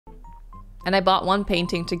And I bought one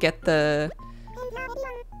painting to get the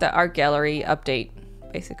art gallery update,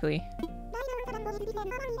 basically.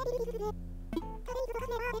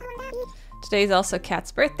 Today is also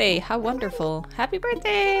Katt's birthday. How wonderful. Happy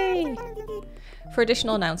birthday! For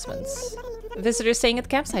additional announcements. Visitors staying at the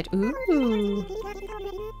campsite. Ooh.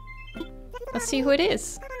 Let's see who it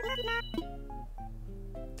is.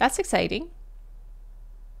 That's exciting.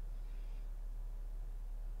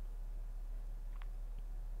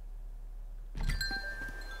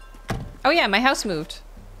 Oh yeah, my house moved.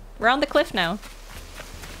 We're on the cliff now.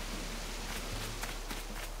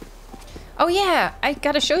 Oh yeah, I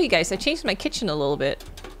gotta show you guys. I changed my kitchen a little bit.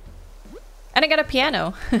 And I got a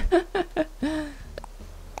piano.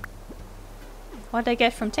 What'd I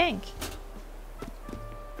get from Tank?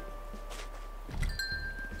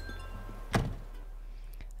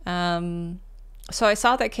 So I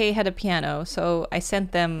saw that Kay had a piano, so I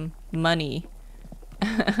sent them money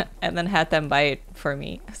and then had them buy it for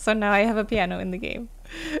me. So now I have a piano in the game.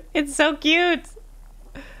 It's so cute!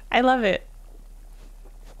 I love it.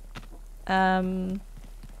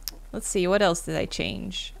 Let's see, what else did I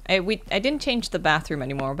change? I didn't change the bathroom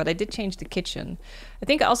anymore, but I did change the kitchen. I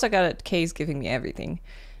think I also got it. Kay's giving me everything.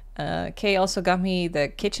 Kay also got me the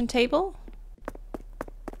kitchen table.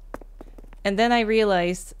 And then I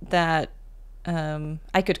realized that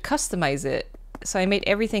I could customize it. So I made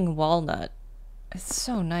everything walnut. It's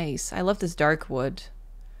so nice. I love this dark wood.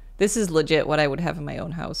 This is legit what I would have in my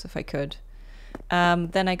own house if I could.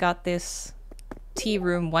 Then I got this tea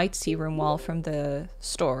room, white tea room wall from the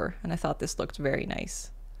store, and I thought this looked very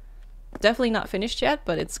nice. Definitely not finished yet,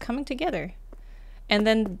 but it's coming together. And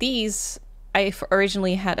then these I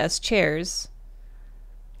originally had as chairs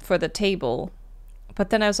for the table, but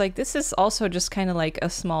then I was like, this is also just kind of like a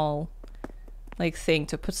small like thing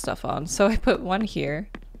to put stuff on. So I put one here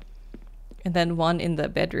and then one in the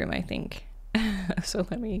bedroom, I think. So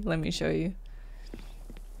let me show you.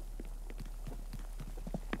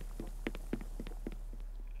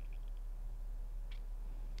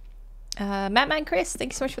 Madman Chris,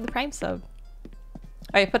 thank you so much for the Prime sub.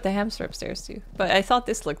 I put the hamster upstairs too, but I thought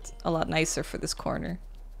this looked a lot nicer for this corner.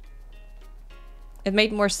 It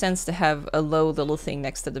made more sense to have a low little thing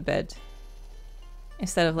next to the bed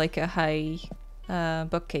instead of like a high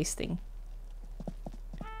bookcase thing.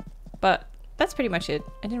 But that's pretty much it.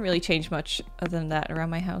 I didn't really change much other than that around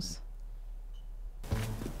my house.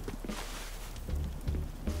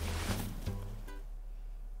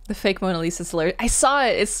 The fake Mona Lisa's hilarious. I saw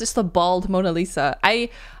it. It's just a bald Mona Lisa. I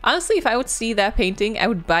honestly, if I would see that painting, I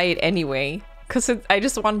would buy it anyway. Cause I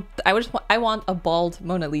want a bald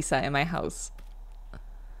Mona Lisa in my house.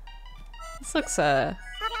 This looks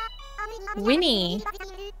Winnie.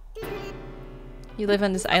 You live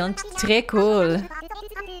on this island. Très cool.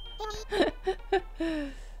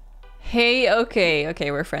 Hey,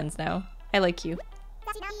 okay, we're friends now. I like you.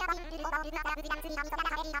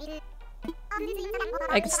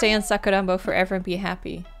 I could stay on Sakurambo forever and be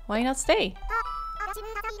happy. Why not stay?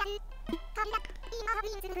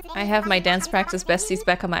 I have my dance practice besties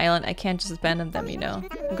back on my island. I can't just abandon them, you know.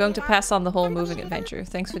 I'm going to pass on the whole moving adventure.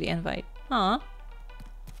 Thanks for the invite. Aw.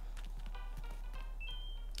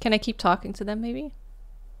 Can I keep talking to them, maybe?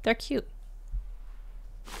 They're cute.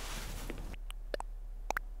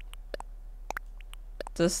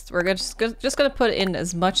 We're just gonna put in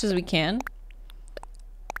as much as we can.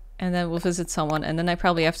 And then we'll visit someone, and then I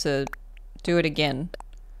probably have to do it again.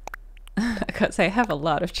 Because I have a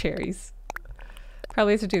lot of cherries.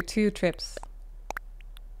 Probably have to do 2 trips.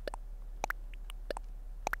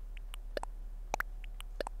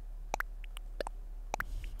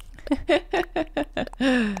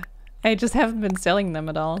 I just haven't been selling them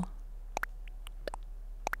at all.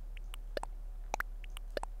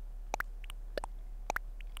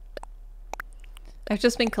 I've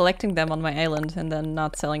just been collecting them on my island and then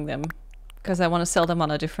not selling them. Because I want to sell them on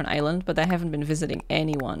a different island, but I haven't been visiting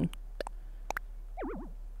anyone.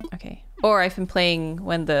 Okay. Or I've been playing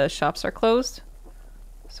when the shops are closed.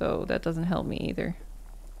 So that doesn't help me either.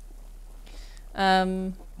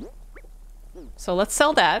 So let's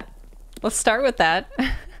sell that. Let's start with that.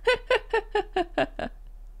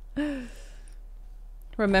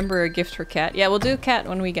 Remember a gift for Katt. Yeah, we'll do Katt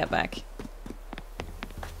when we get back.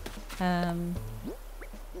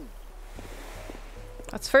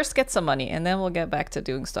 Let's first get some money, and then we'll get back to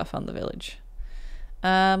doing stuff on the village.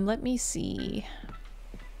 Let me see.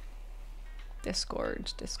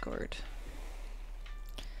 Discord.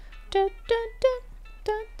 Dun, dun, dun,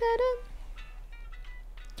 dun, dun, dun.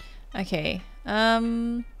 Okay.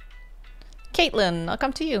 Caitlin, I'll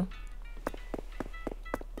come to you.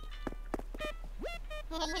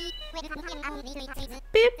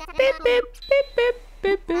 Beep, beep, beep.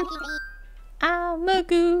 a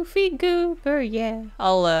goofy goober, yeah.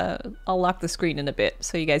 I'll lock the screen in a bit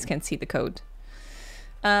so you guys can see the code.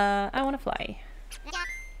 I want to fly.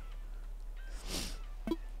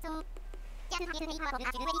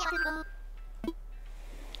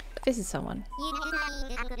 Visit someone.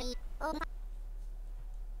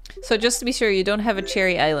 So just to be sure, you don't have a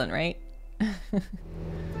cherry island, right?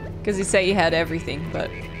 Because you said you had everything, but...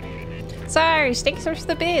 Sorry, thanks for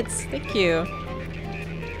the bits. Thank you.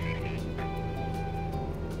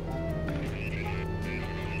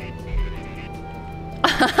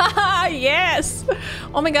 Yes!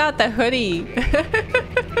 Oh my god, that hoodie.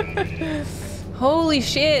 Holy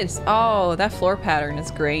shit. Oh, that floor pattern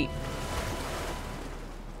is great.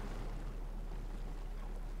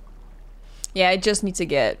 Yeah, I just need to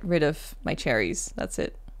get rid of my cherries. That's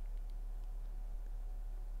it.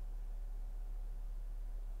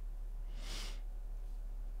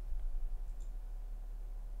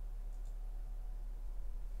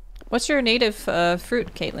 What's your native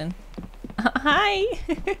fruit, Caitlin? Hi!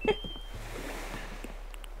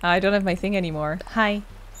 I don't have my thing anymore. Hi.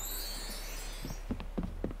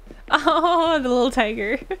 Oh, the little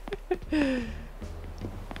tiger.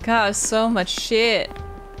 God, so much shit.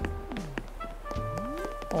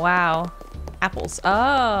 Wow. Apples. Oh,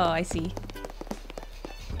 I see.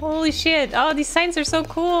 Holy shit. Oh, these signs are so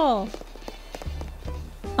cool.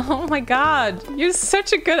 Oh my god. You're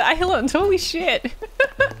such a good island. Holy shit.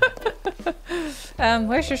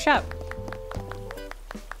 Where's your shop?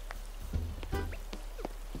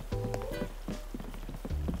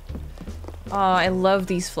 Oh, I love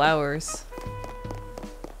these flowers.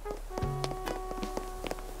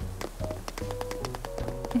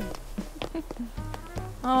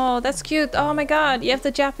 Oh, that's cute. Oh my god, you have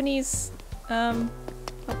the Japanese,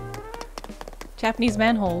 Japanese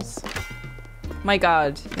manholes. My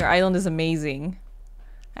god, your island is amazing.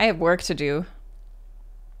 I have work to do.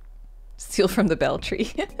 Steal from the bell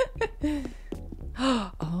tree.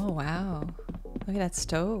 Oh, wow. Look at that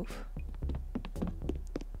stove.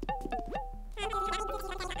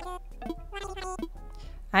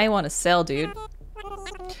 I want to sell, dude.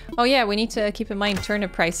 Oh yeah, we need to keep in mind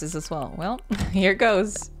turnip prices as well. Well, here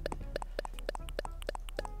goes.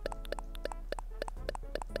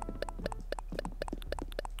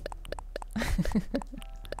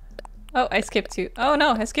 Oh, I skipped two. Oh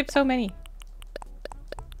no, I skipped so many.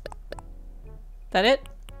 That it?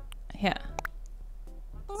 Yeah.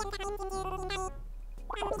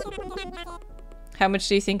 How much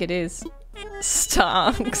do you think it is?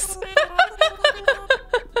 Stonks.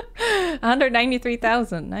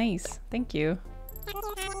 193,000. Nice. Thank you.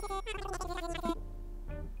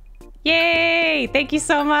 Yay! Thank you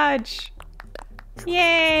so much.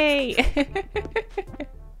 Yay!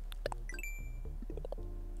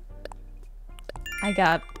 I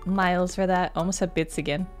got miles for that. Almost have bits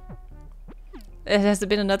again. Has it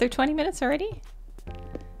been another 20 minutes already?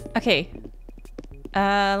 Okay.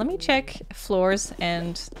 Let me check floors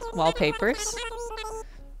and wallpapers.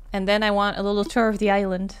 And then I want a little tour of the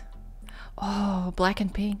island. Oh, black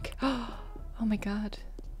and pink. Oh my god.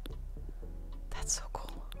 That's so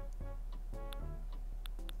cool.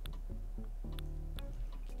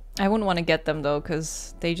 I wouldn't want to get them though,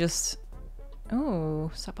 because they just... Oh,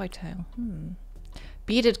 subway tile.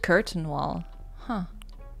 Beaded curtain wall. Huh.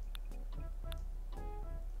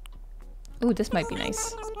 Ooh, this might be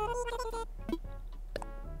nice.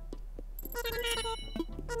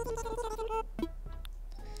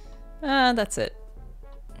 That's it.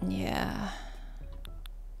 Yeah.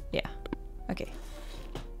 Yeah. Okay.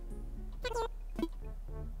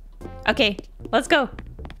 Okay, let's go.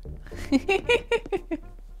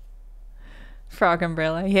 Frog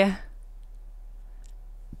umbrella, yeah.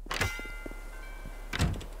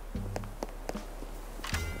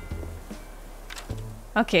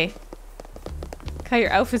 Okay. God,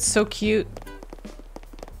 your outfit's so cute.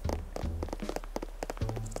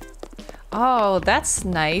 Oh, that's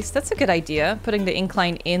nice. That's a good idea. Putting the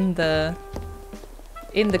incline in the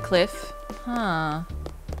cliff. Huh.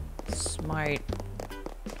 Smart.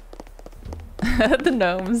 The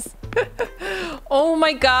gnomes. Oh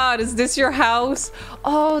my god, is this your house?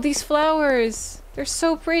 Oh, these flowers. They're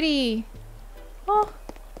so pretty. Oh.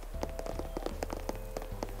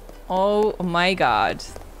 Oh my god.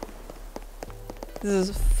 This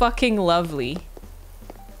is fucking lovely.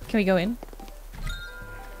 Can we go in?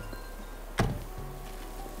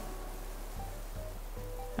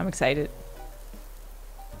 I'm excited.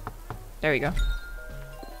 There we go.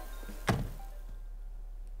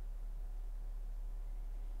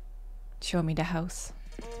 Show me the house.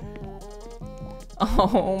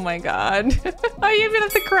 Oh my god. I even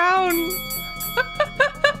have the crown.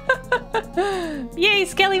 Yay,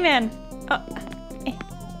 Skelly Man! Oh. Eh.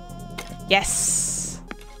 Yes!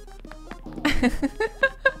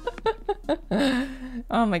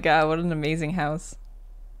 Oh my god, what an amazing house.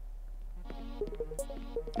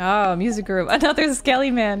 Oh, music room. Another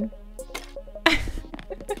Skelly Man.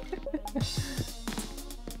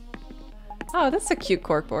 Oh, that's a cute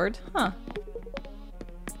corkboard. Huh.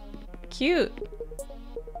 Cute.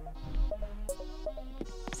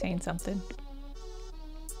 Saying something.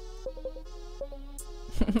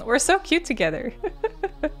 We're so cute together.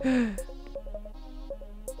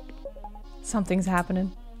 Something's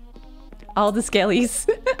happening. All the skellies.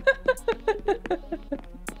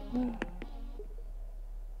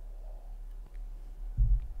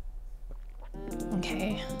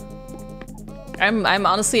 Okay. I'm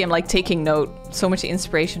honestly, I'm like taking note. So much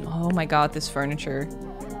inspiration. Oh my god, this furniture.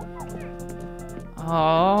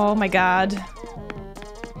 Oh my god.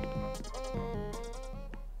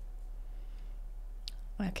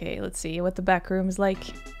 Okay, let's see what the back room is like.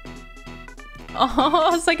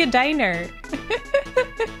 Oh, it's like a diner.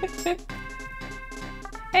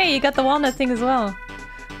 Hey, you got the walnut thing as well.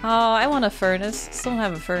 Oh, I want a furnace. Still don't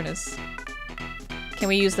have a furnace. Can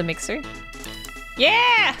we use the mixer?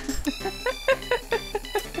 Yeah!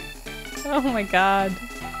 Oh my god.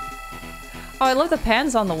 Oh, I love the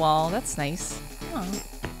pans on the wall. That's nice. Oh.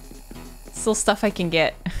 Still stuff I can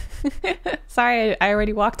get. Sorry, I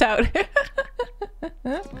already walked out.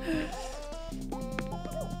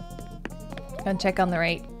 Gonna check on the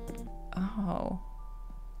right. Oh.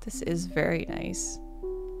 This is very nice.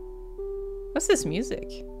 What's this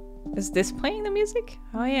music? Is this playing the music?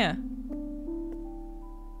 Oh yeah.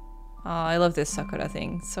 Oh, I love this Sakura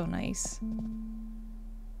thing. It's so nice.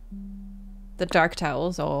 The dark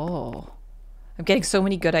towels. Oh. I'm getting so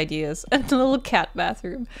many good ideas. And the little cat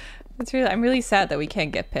bathroom. It's really, I'm really sad that we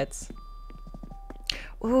can't get pets.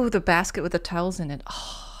 Ooh, the basket with the towels in it.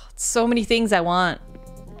 Oh, so many things I want.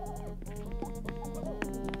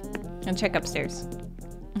 And check upstairs.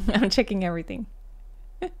 I'm checking everything.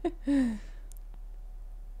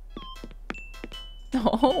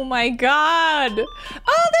 Oh my god!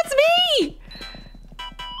 Oh, that's me!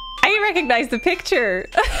 I recognize the picture.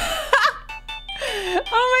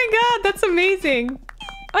 Oh my god, that's amazing.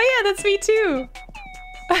 Oh yeah, that's me too.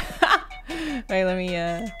 Wait, let me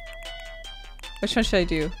which one should I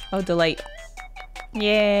do? Oh, delight.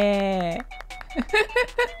 Yeah.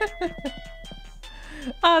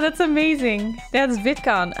 Oh, that's amazing. That's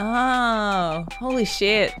VidCon. Oh, holy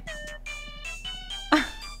shit.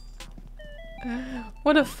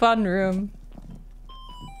 What a fun room.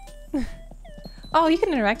 Oh, you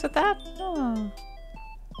can interact with that? Oh.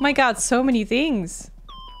 My god, so many things.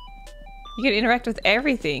 You can interact with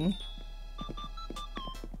everything.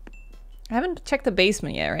 I haven't checked the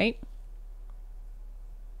basement yet, right?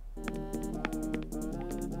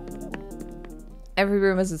 Every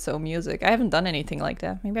room has its own music. I haven't done anything like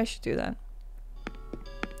that. Maybe I should do that.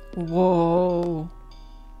 Whoa.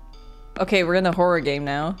 Okay, we're in the horror game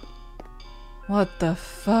now. What the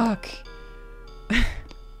fuck?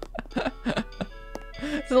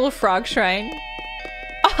 It's a little frog shrine.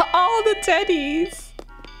 All the teddies!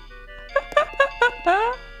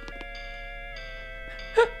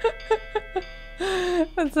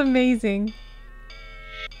 That's amazing.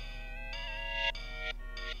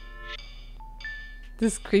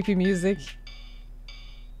 This creepy music.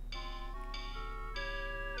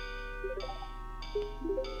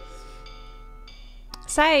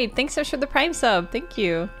 Side, thanks so much for the Prime sub. Thank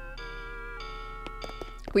you.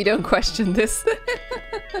 We don't question this.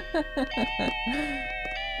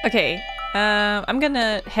 Okay, I'm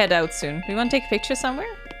gonna head out soon. Do you want to take a picture somewhere?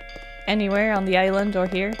 Anywhere on the island or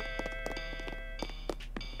here?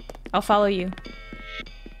 I'll follow you.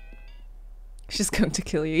 She's going to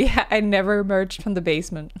kill you. Yeah, I never emerged from the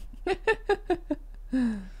basement.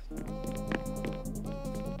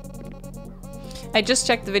 I just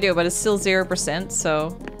checked the video, but it's still 0%,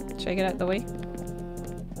 so should I get out of the way?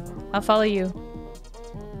 I'll follow you.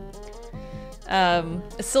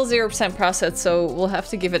 It's still 0% processed, so we'll have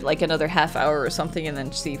to give it like another half hour or something and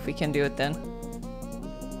then see if we can do it then.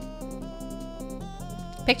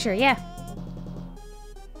 Picture, yeah.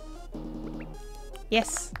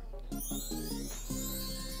 Yes.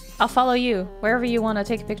 I'll follow you wherever you want to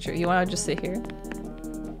take a picture. You want to just sit here?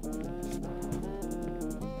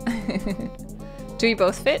 Do we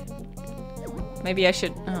both fit? Maybe I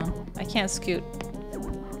should... Oh, I can't scoot.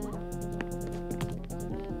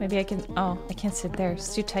 Maybe I can... Oh, I can't sit there.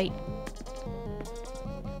 It's too tight.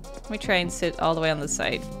 Let me try and sit all the way on the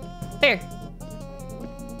side. There!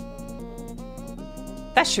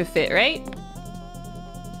 That should fit, right?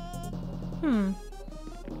 Hmm.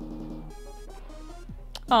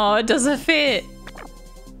 Oh, it doesn't fit.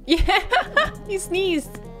 Yeah, you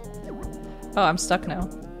sneezed. Oh, I'm stuck now.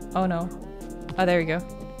 Oh no. Oh, there we go.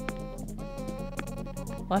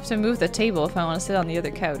 I'll have to move the table if I want to sit on the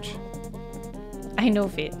other couch. I know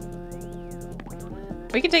fit.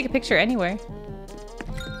 We can take a picture anywhere.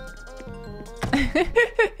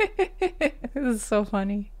 This is so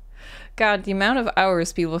funny. God, the amount of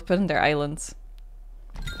hours people have put in their islands.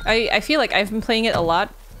 I feel like I've been playing it a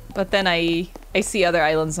lot, but then I see other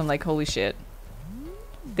islands and I'm like, holy shit.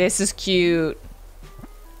 This is cute.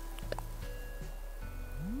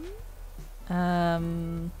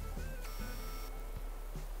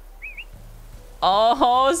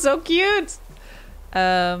 Oh, so cute!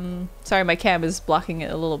 Sorry, my cam is blocking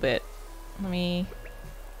it a little bit. Let me...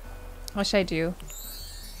 What should I do?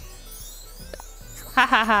 Ha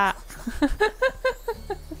ha ha!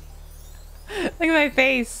 Look at my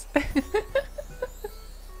face!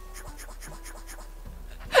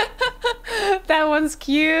 That one's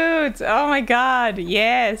cute! Oh my god,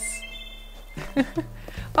 yes!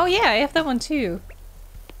 Oh yeah, I have that one too.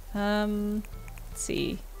 Let's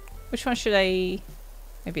see. Which one should I...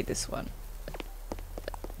 Maybe this one.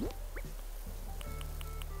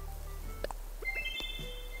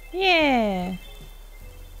 Yeah!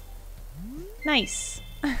 Nice!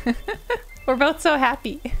 We're both so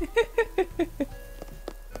happy.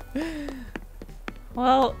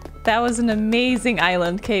 Well, that was an amazing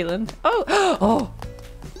island, Caitlin. Oh! Oh!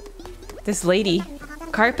 This lady.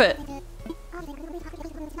 Carpet.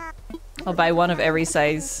 I'll buy one of every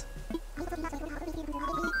size.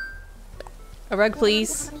 A rug,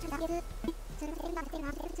 please.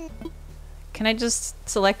 Can I just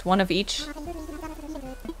select one of each?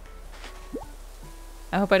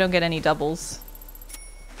 I hope I don't get any doubles.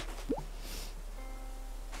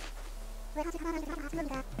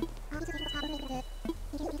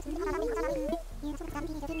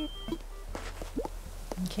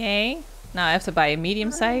 Okay, now I have to buy a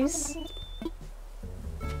medium size.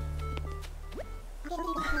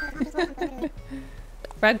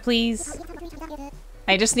 Rug, please.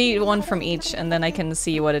 I just need one from each and then I can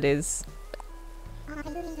see what it is.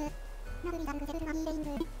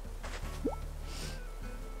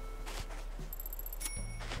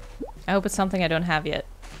 I hope it's something I don't have yet.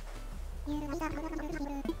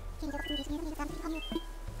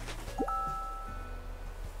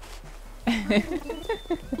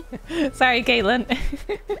 Sorry, Caitlin.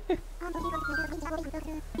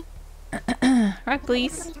 Rug,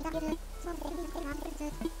 please.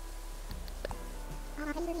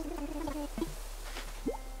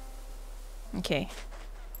 Okay.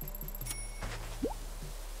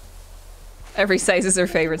 Every size is her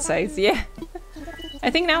favorite size, yeah. I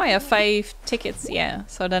think now I have 5 tickets, yeah.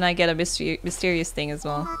 So then I get a mysterious thing as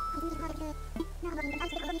well.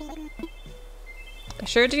 I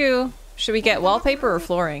sure do. Should we get wallpaper or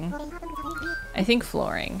flooring? I think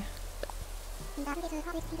flooring.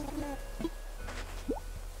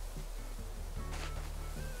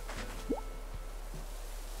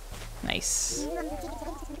 Nice.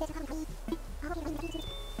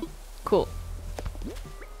 Cool.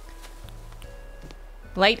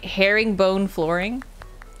 Light herringbone flooring.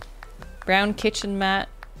 Brown kitchen mat.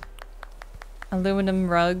 Aluminum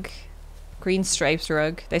rug. Green stripes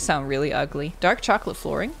rug. They sound really ugly. Dark chocolate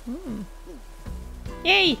flooring. Mm.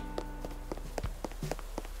 Yay!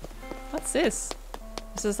 What's this?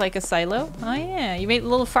 This is like a silo? Oh yeah, you made a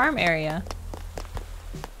little farm area.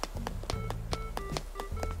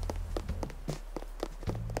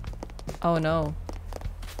 Oh no.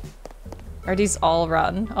 Are these all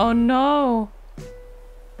rotten? Oh no!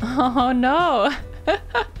 Oh no!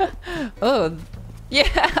 Oh,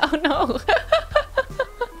 yeah, oh no!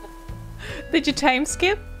 Did you time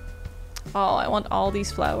skip? Oh, I want all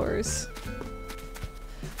these flowers.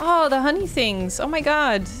 Oh, the honey things! Oh my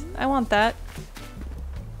god! I want that.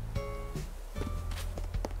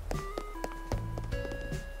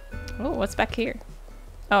 Oh, what's back here?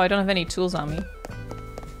 Oh, I don't have any tools on me.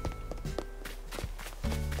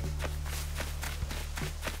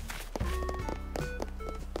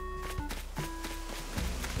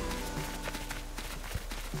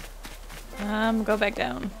 Go back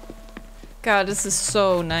down. God, this is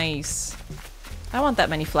so nice. I want that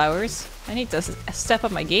many flowers. I need to step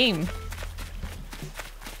up my game.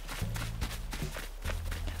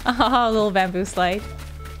 Oh, a little bamboo slide.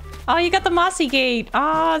 Oh, you got the mossy gate.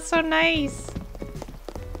 Oh, it's so nice.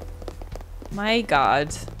 My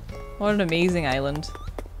god. What an amazing island.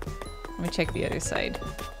 Let me check the other side.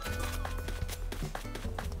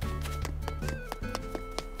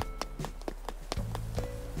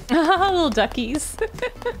 Little duckies.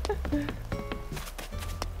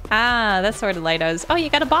 Ah, that's where the light is. Oh, you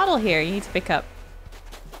got a bottle here you need to pick up.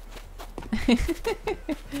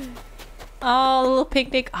 Oh, a little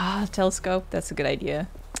picnic. Ah, telescope. That's a good idea.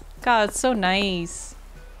 God, it's so nice.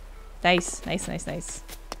 Nice, nice, nice, nice.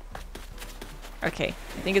 Okay,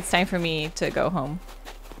 I think it's time for me to go home.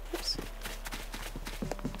 Oops.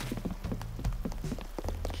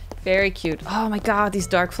 Very cute. Oh my god, these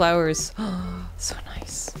dark flowers. Oh, so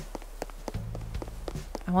nice.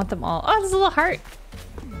 I want them all. Oh, there's a little heart.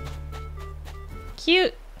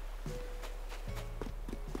 Cute.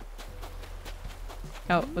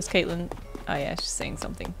 Oh, was Caitlin? Oh yeah, she's saying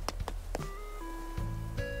something.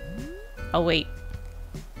 I'll wait.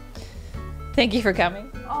 Thank you for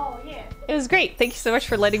coming. Oh yeah. It was great. Thank you so much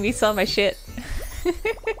for letting me sell my shit.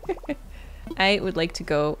 I would like to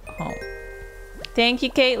go home. Thank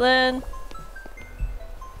you, Caitlin.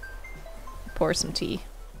 Pour some tea.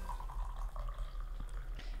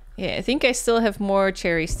 Yeah, I think I still have more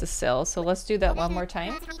cherries to sell, so let's do that one more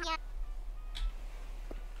time.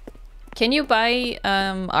 Can you buy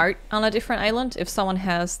art on a different island if someone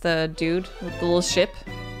has the dude with the little ship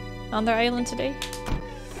on their island today?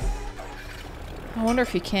 I wonder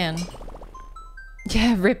if you can.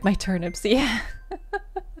 Yeah, rip my turnips. Yeah.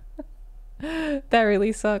 That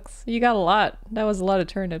really sucks. You got a lot. That was a lot of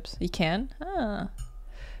turnips. You can? Ah.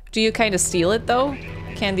 Do you kind of steal it though?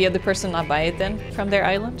 Can the other person not buy it then from their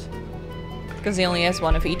island? Because he only has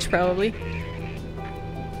one of each probably.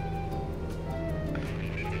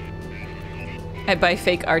 I buy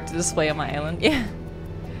fake art to display on my island. Yeah.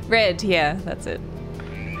 Red, yeah, that's it.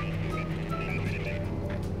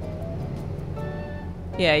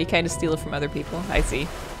 Yeah, you kind of steal it from other people. I see.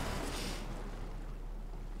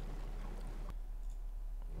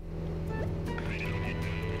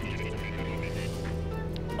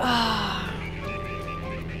 Ah.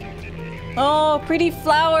 Oh, pretty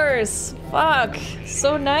flowers! Fuck!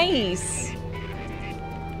 So nice!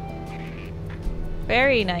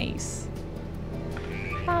 Very nice.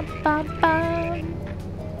 Ba, ba, ba.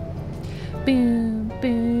 Boom,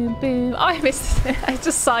 boom, boom. Oh, I missed it. I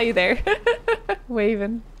just saw you there.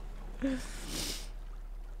 Waving.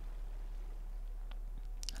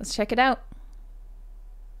 Let's check it out.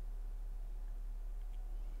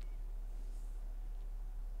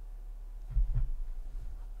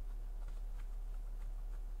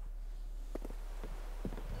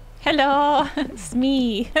 Hello, it's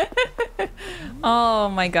me. Oh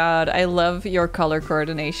my god, I love your color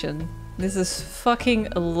coordination. This is fucking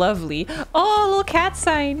lovely. Oh, a little cat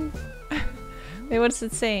sign. Wait, what does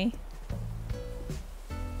it say?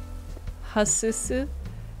 Hasusu?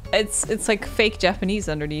 It's like fake Japanese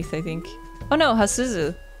underneath, I think. Oh no,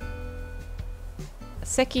 Hasuzu.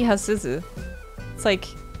 Seki Hasuzu. It's like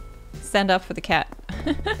stand up for the cat.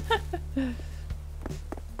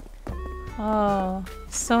 Oh,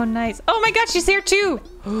 so nice. Oh my god, she's here too!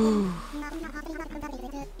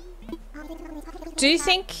 Do you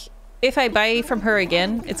think if I buy from her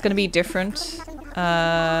again, it's gonna be different?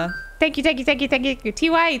 Thank you, thank you, thank you, thank you.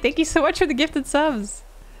 TY, thank you so much for the gifted subs.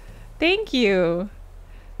 Thank you.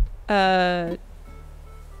 If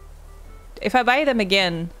I buy them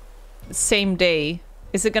again, same day,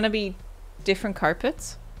 is it gonna be different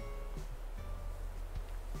carpets?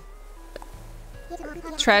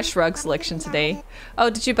 Trash rug selection today. Oh,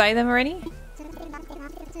 did you buy them already?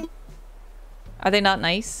 Are they not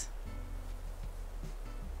nice?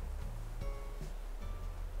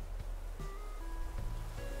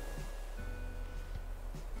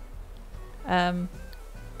 Let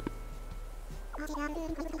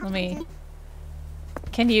me...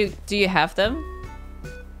 do you have them?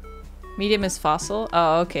 Medium is fossil?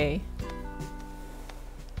 Oh, okay.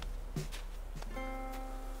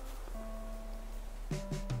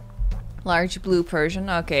 Large blue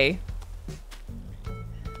Persian, okay.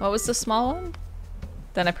 What was the small one?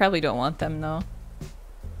 Then I probably don't want them, though.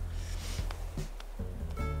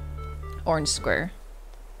 Orange square.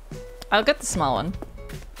 I'll get the small one.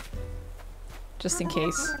 Just in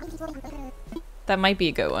case. That might be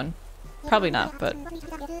a good one. Probably not, but...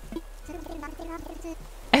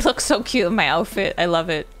 I look so cute in my outfit. I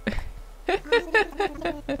love it.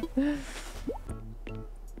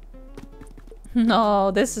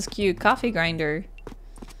 No, this is cute. Coffee grinder.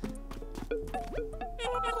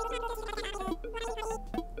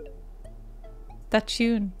 That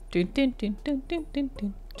tune. Dun, dun, dun, dun, dun, dun,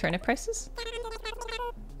 dun. Turnip prices?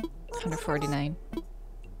 149.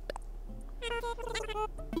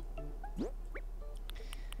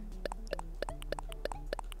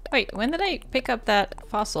 Wait, when did I pick up that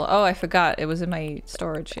fossil? Oh, I forgot. It was in my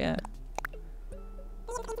storage, yeah.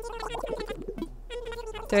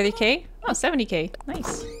 30k? Oh, 70k.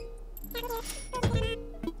 Nice.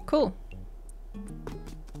 cool.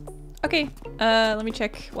 Okay, let me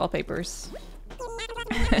check wallpapers.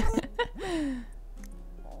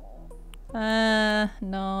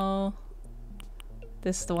 No.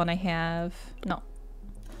 This is the one I have. No.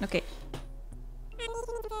 Okay.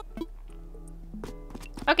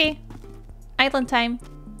 Okay. Island time.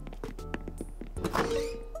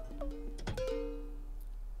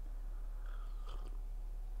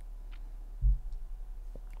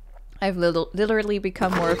 I've literally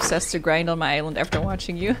become more obsessed to grind on my island after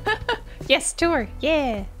watching you. Yes, tour!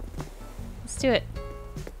 Yeah! Let's do it.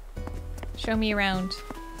 Show me around.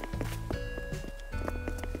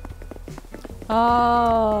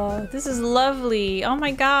 Oh, this is lovely. Oh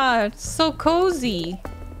my god, so cozy.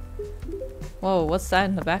 Whoa, what's that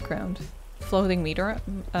in the background? Floating meteor?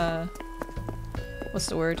 What's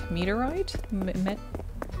the word? Meteoroid?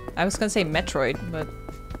 I was gonna say Metroid, but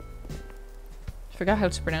forgot how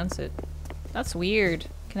to pronounce it. That's weird.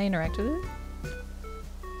 Can I interact with it?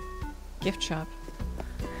 Gift shop.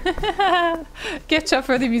 Gift shop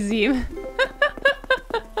for the museum.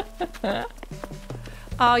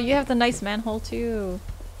 Oh, you have the nice manhole too.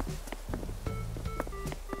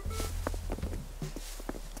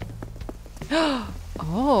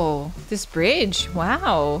 Oh, this bridge.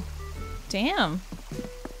 Wow. Damn.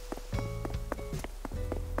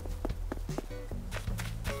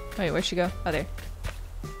 Wait, where'd she go? Oh, there.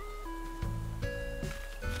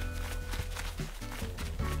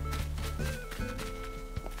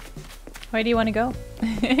 Where do you want to go?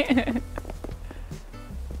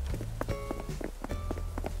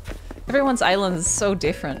 Everyone's island is so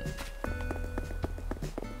different.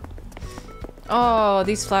 Oh,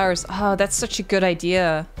 these flowers. Oh, that's such a good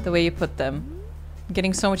idea, the way you put them. I'm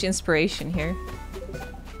getting so much inspiration here.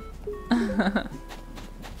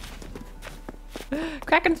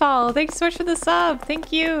 Krakenfall, thanks so much for the sub.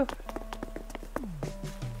 Thank you.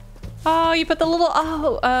 Oh, you put the little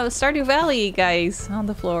Stardew Valley guys on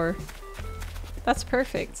the floor. That's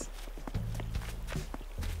perfect.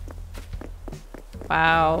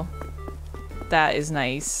 Wow. That is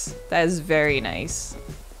nice. That is very nice.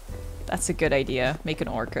 That's a good idea. Make an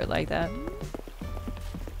orchard like that.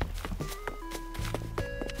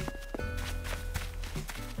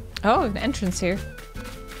 Oh, an entrance here.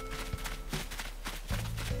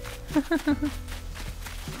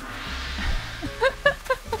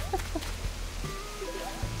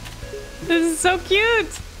 This is so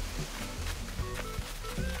cute!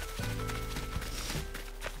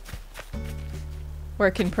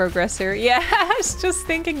 Work in progress here. Yeah, I was just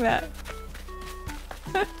thinking that.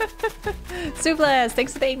 Sublas,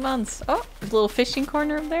 thanks for the 8 months. Oh, a little fishing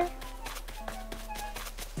corner up there.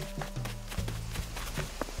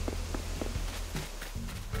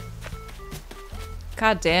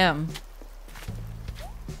 God damn.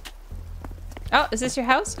 Oh, is this your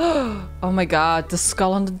house? Oh my god, the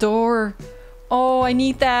skull on the door. Oh, I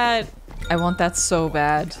need that. I want that so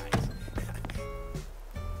bad.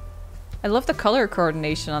 I love the color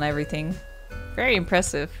coordination on everything. Very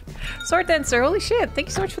impressive. Sword Dancer, holy shit. Thank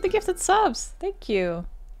you so much for the gifted subs. Thank you.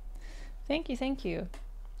 Thank you, thank you.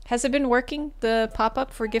 Has it been working, the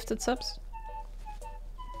pop-up for gifted subs?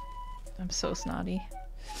 I'm so snotty.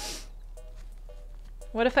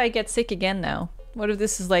 What if I get sick again now? What if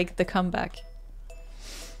this is like the comeback?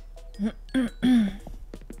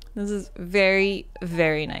 This is very,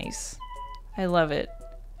 very nice. I love it.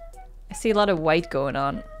 I see a lot of white going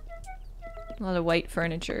on. A lot of white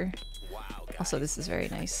furniture. Also, this is very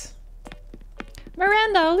nice.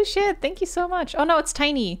 Miranda, holy shit, thank you so much. Oh no, it's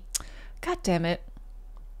tiny. God damn it.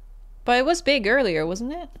 But it was big earlier,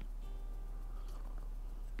 wasn't it?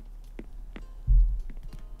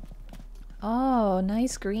 Oh,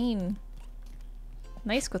 nice green.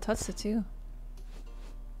 Nice kotatsu too.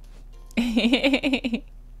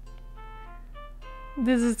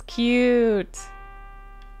 This is cute.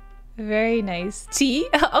 Very nice. Tea?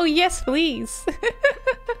 Oh yes, please.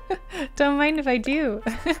 Don't mind if I do.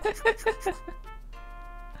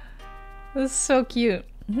 This is so cute.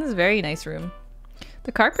 This is a very nice room.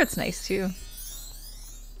 The carpet's nice too.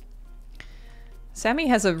 Sammy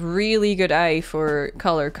has a really good eye for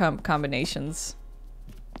color combinations.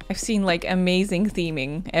 I've seen like amazing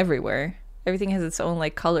theming everywhere. Everything has its own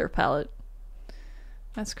like color palette.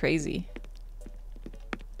 That's crazy.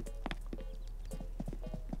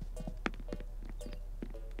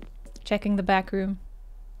 Checking the back room.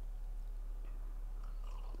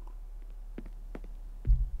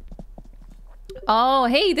 Oh,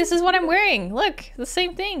 hey, this is what I'm wearing. Look, the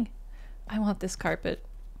same thing. I want this carpet.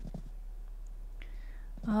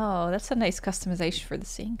 Oh, that's a nice customization for the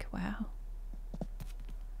sink. Wow.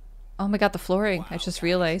 Oh my god, the flooring. I just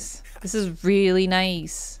realized. This is really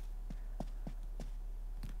nice.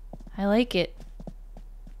 I like it.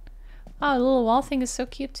 Oh, the little wall thing is so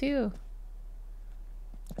cute too.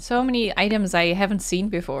 So many items I haven't seen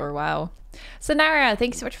before. Wow. Sonara,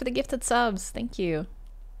 thanks so much for the gifted subs. Thank you.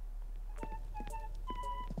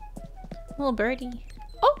 Little birdie.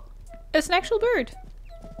 Oh, it's an actual bird.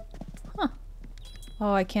 Huh.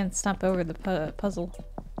 Oh, I can't stomp over the puzzle.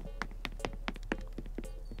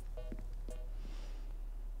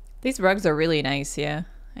 These rugs are really nice, yeah.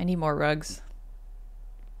 I need more rugs.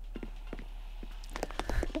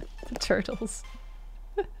 The turtles.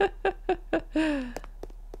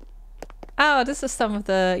 Oh, this is some of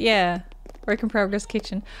the, yeah, work in progress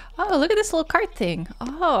kitchen. Oh, look at this little cart thing.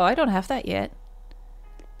 Oh, I don't have that yet.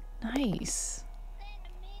 Nice.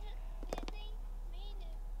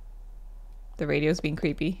 The radio's being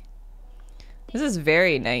creepy. This is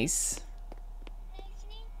very nice.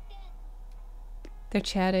 They're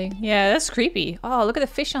chatting. Yeah, that's creepy. Oh, look at the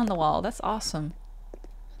fish on the wall. That's awesome.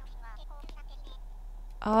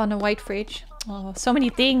 Oh, and a white fridge. Oh, so many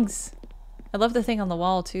things. I love the thing on the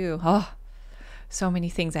wall too. Oh, so many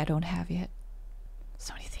things I don't have yet.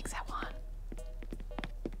 So many things I want.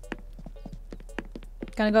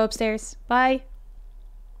 Gonna go upstairs. Bye.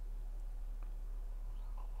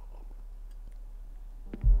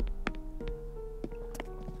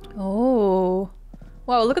 Oh.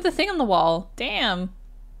 Whoa, look at the thing on the wall. Damn.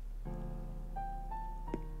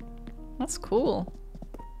 That's cool.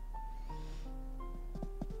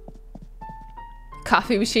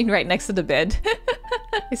 Coffee machine right next to the bed.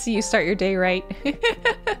 I see you start your day right.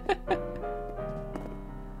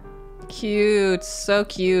 Cute. So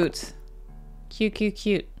cute. Cute, cute,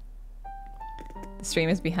 cute. The stream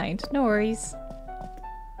is behind. No worries.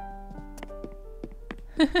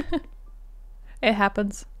 It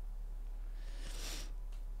happens.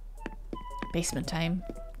 Basement time.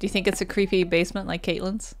 Do you think it's a creepy basement like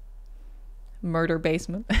Caitlin's? Murder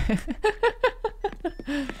basement.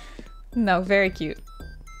 No, very cute.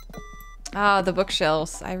 Ah, the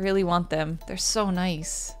bookshelves. I really want them. They're so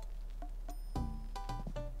nice.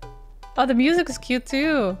 Oh, the music is cute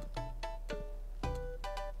too.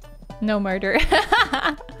 No murder.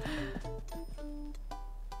 Oh,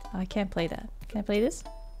 I can't play that. Can I play this?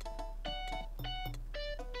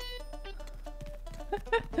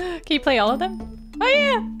 Can you play all of them? Oh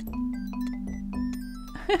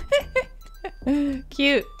yeah!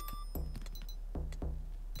 Cute.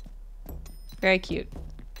 Very cute.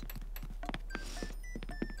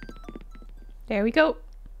 There we go.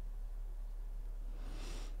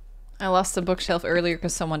 I lost the bookshelf earlier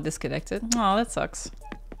because someone disconnected. Oh, that sucks.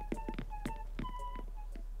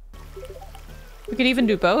 We could even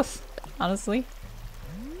do both, honestly.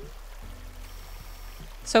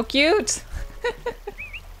 So cute!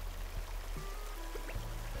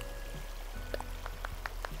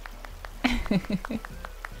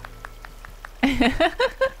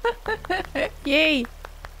 Yay!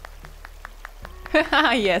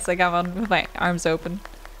 Yes, I got one with my arms open.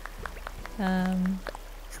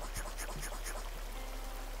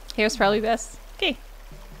 Here's probably best. Okay.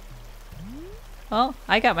 Well,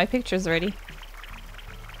 I got my pictures ready.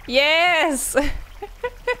 Yes!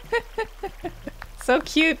 So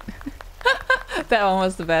cute! That one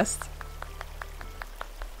was the best.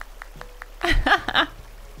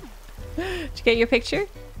 Did you get your picture?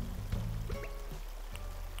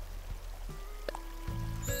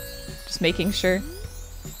 Just making sure.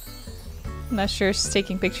 I'm not sure she's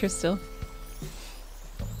taking pictures still.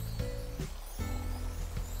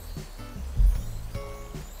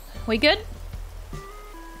 We good?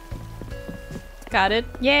 Got it.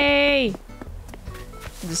 Yay!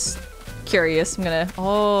 I'm just curious. I'm gonna...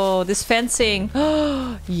 Oh, this fencing.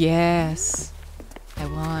 Oh, yes. I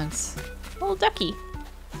want. Little ducky.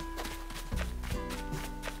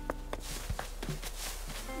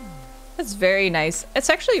 That's very nice.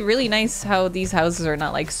 It's actually really nice how these houses are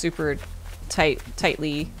not like super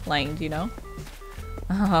tightly lined, you know?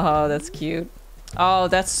 Oh, that's cute. Oh,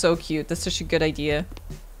 that's so cute. That's such a good idea.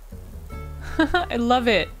 I love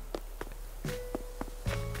it.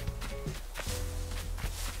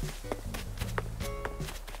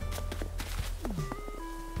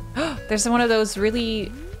 There's one of those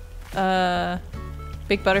really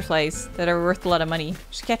big butterflies that are worth a lot of money.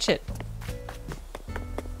 Just catch it.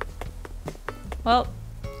 Well,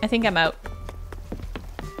 I think I'm out.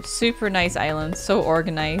 Super nice island. So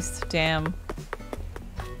organized. Damn.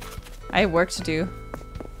 I have work to do.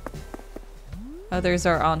 Others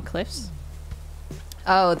are on cliffs.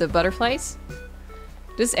 Oh, the butterflies?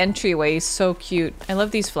 This entryway is so cute. I love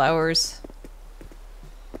these flowers.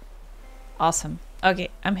 Awesome. Okay,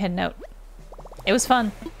 I'm heading out. It was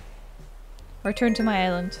fun. Return to my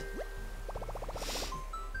island.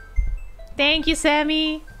 Thank you,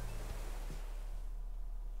 Sammy.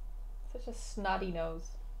 Such a snotty nose.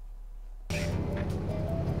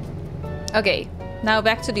 Okay, now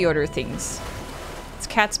back to the order of things. It's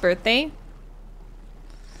Katt's birthday.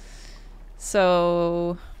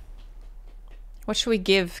 So, what should we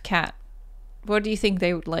give Katt? What do you think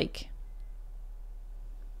they would like?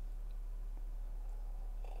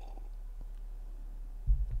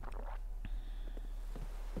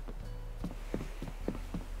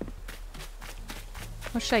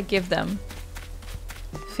 What should I give them?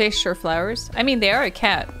 Fish or flowers? I mean, they are a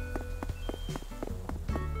cat.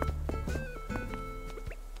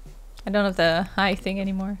 I don't have the hi thing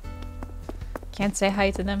anymore. Can't say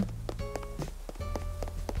hi to them.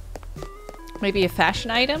 Maybe a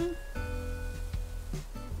fashion item?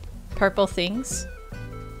 Purple things?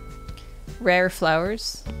 Rare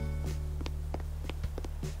flowers?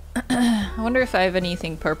 I wonder if I have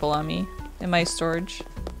anything purple on me in my storage.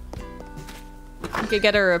 I could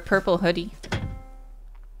get her a purple hoodie.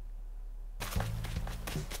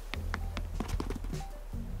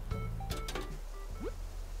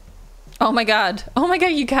 Oh my god. Oh my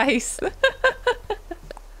god, you guys.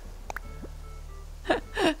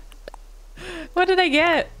 What did I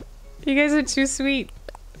get? You guys are too sweet.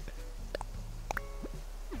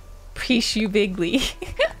 Preach you bigly.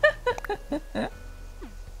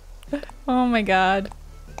 Oh my god.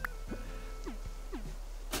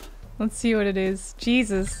 Let's see what it is.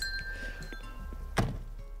 Jesus.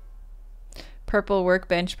 Purple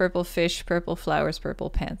workbench, purple fish, purple flowers, purple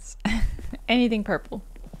pants. Anything purple.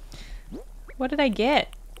 What did I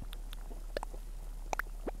get?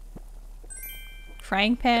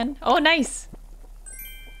 Frying pan. Oh, nice!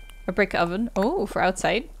 A brick oven. Oh, for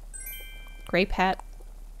outside. Grape hat.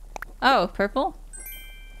 Oh, purple?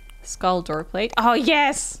 Skull door plate. Oh,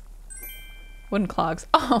 yes! Wooden clogs.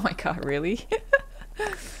 Oh my god, really?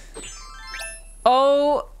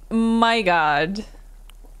 Oh my god.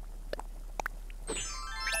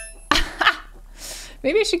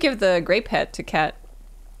 Maybe I should give the grape hat to Katt.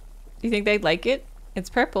 Do you think they'd like it? It's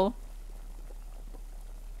purple.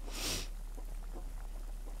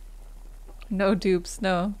 No dupes,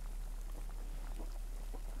 no.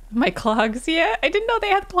 My clogs, yeah. I didn't know they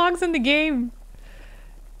had clogs in the game.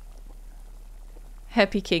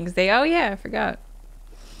 Happy King's Day. Oh yeah, I forgot.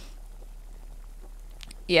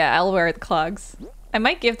 Yeah, I'll wear the clogs. I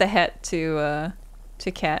might give the hat to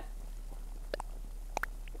Katt.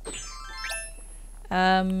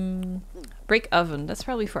 Brick oven. That's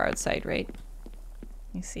probably for outside, right?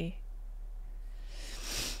 Let me see.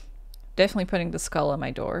 Definitely putting the skull on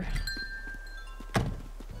my door.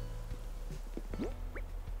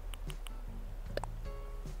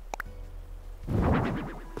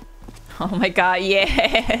 Oh my god,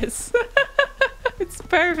 yes! It's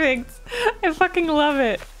perfect! I fucking love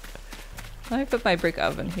it! Let me put my brick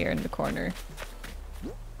oven here in the corner.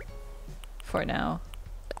 For now.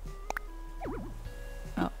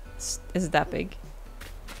 Oh, is it that big?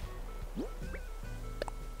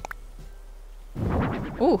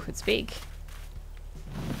 Ooh, it's big.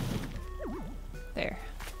 There.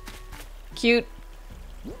 Cute.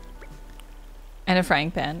 And a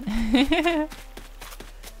frying pan.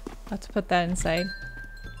 Let's put that inside.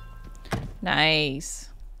 Nice.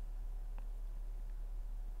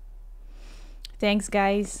 Thanks,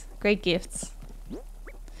 guys. Great gifts.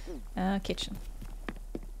 Kitchen.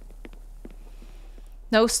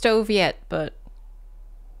 No stove yet, but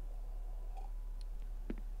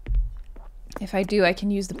if I do, I can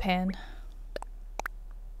use the pan.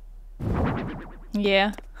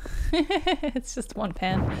 Yeah. It's just one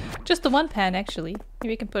pan. Just the one pan, actually.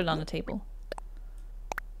 Maybe we can put it on the table.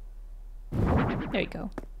 There you go.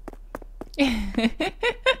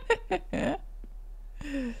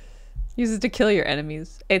 Use it to kill your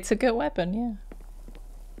enemies. It's a good weapon, yeah.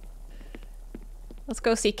 Let's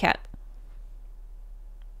go see Katt.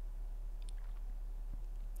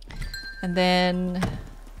 And then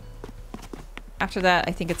after that,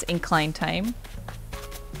 I think it's incline time.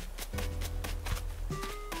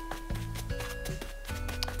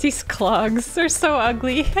 These clogs are so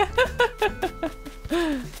ugly.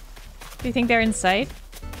 Do you think they're inside?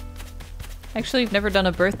 Actually, I've never done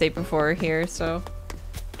a birthday before here, so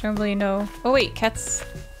don't really know. Oh wait, Katt's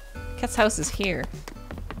house is here.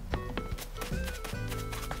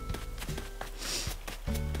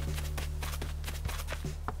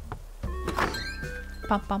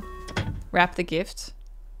 Bum bum. Wrap the gift.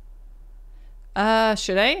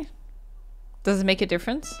 Should I? Does it make a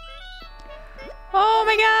difference? Oh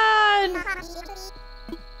my god!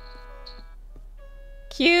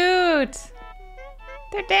 Cute!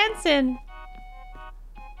 They're dancing!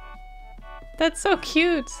 That's so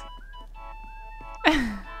cute!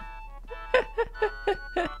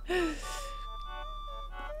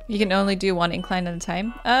 You can only do one incline at a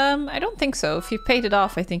time. I don't think so. If you've paid it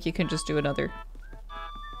off, I think you can just do another.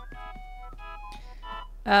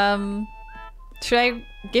 Should I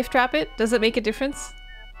gift wrap it? Does it make a difference?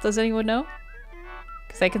 Does anyone know?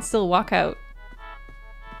 Because I can still walk out.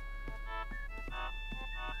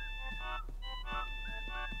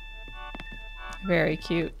 Very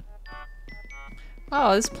cute.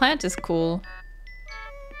 Oh, this plant is cool.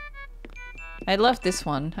 I love this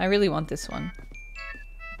one. I really want this one.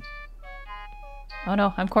 Oh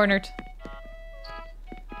no, I'm cornered.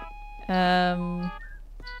 Beardo's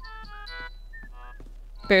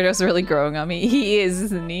really growing on me. He is,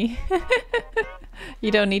 isn't he?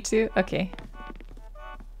 You don't need to? Okay.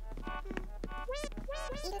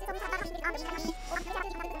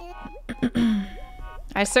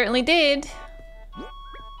 I certainly did.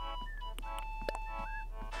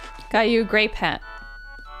 Got you a grape hat.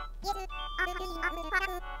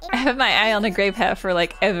 I have my eye on a grape hat for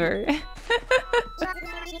like ever.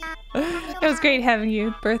 It was great having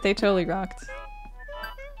you. Birthday totally rocked.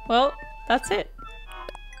 Well, that's it.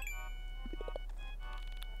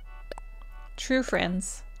 True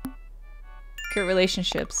friends. Good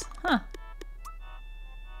relationships. Huh.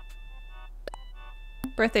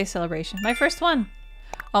 Birthday celebration. My first one.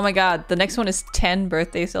 Oh my god, the next one is 10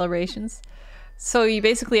 birthday celebrations. So you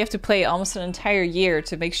basically have to play almost an entire year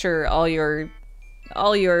to make sure all your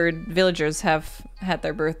villagers have had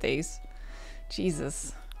their birthdays.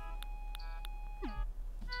 Jesus.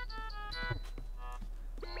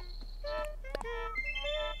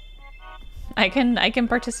 I can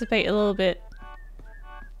participate a little bit.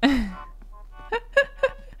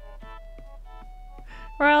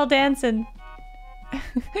 We're all dancing.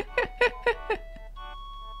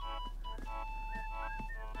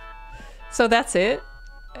 So that's it?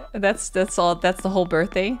 That's all, that's the whole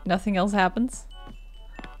birthday? Nothing else happens?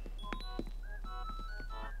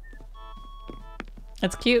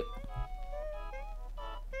 That's cute.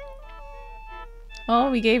 Oh,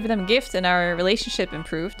 we gave them a gift and our relationship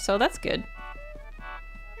improved, so that's good.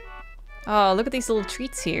 Oh, look at these little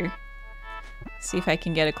treats here. See if I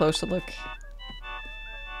can get a closer look.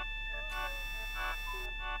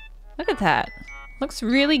 Look at that. Looks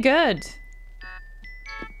really good.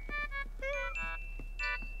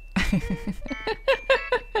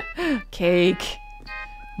 Cake.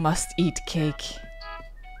 Must eat cake.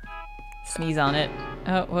 Sneeze on it.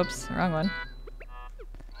 Oh, whoops. Wrong one.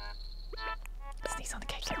 Sneeze on the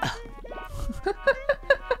cake.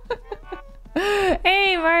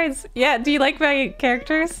 Hey, Mars. Yeah, do you like my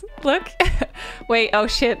characters? Look. Wait, oh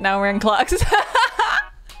shit, now I'm wearing clogs.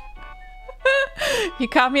 You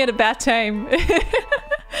caught me at a bad time.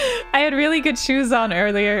 I had really good shoes on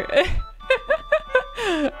earlier.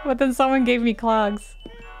 But then someone gave me clogs.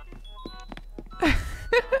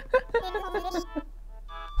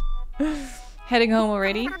 Heading home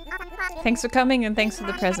already? Thanks for coming and thanks for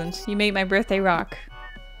the present. You made my birthday rock.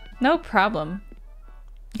 No problem.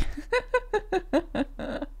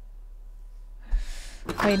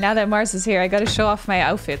 Wait, now that Mars is here, I gotta show off my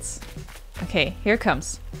outfits. Okay, here it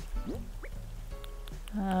comes.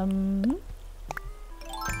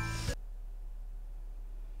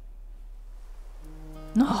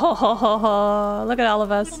 Oh, look at all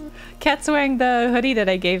of us. Katt's wearing the hoodie that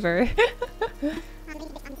I gave her.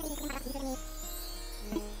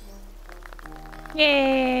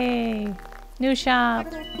 Yay! New shop.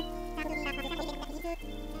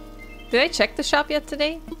 Did I check the shop yet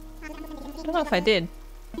today? I don't know if I did.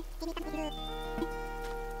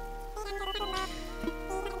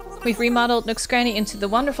 We've remodeled Nook's Granny into the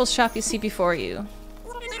wonderful shop you see before you.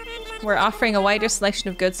 We're offering a wider selection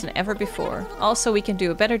of goods than ever before. Also, we can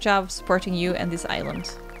do a better job of supporting you and this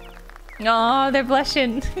island. Oh, they're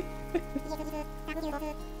blushing.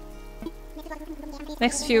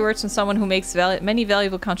 Next, a few words from someone who makes many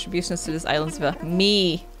valuable contributions to this island's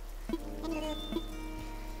me.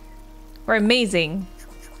 We're amazing.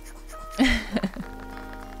 I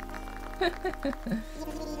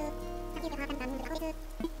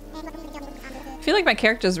feel like my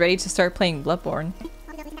character is ready to start playing Bloodborne.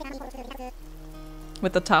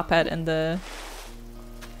 With the top hat and the...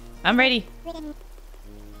 I'm ready.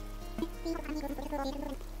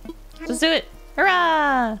 Let's do it.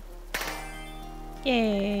 Hurrah!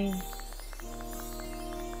 Yay.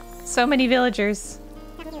 So many villagers.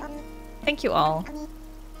 Thank you all.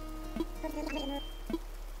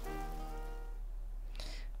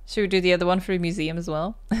 Should we do the other one for the museum as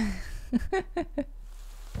well?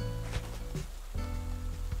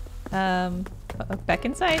 Back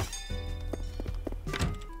inside.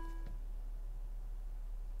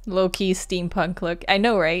 Low-key steampunk look. I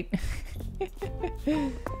know, right?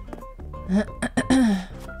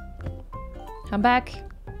 I'm back.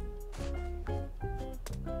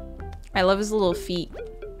 I love his little feet.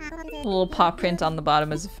 A little paw print on the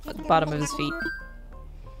bottom of his feet.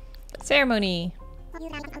 Ceremony.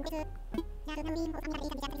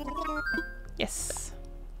 Yes.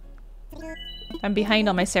 I'm behind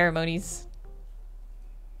on my ceremonies.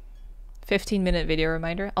 15-minute video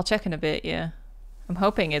reminder. I'll check in a bit, yeah. I'm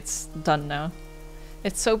hoping it's done now.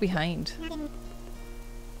 It's so behind.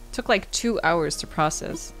 Took like 2 hours to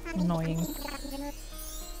process. Annoying.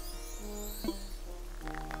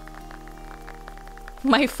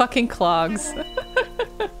 My fucking clogs.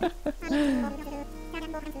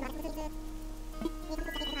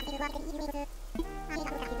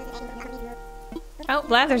 Oh,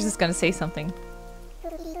 Blathers is gonna say something.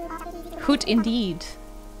 Hoot indeed.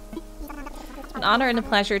 An honor and a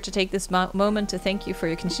pleasure to take this moment to thank you for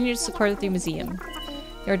your continued support of the museum.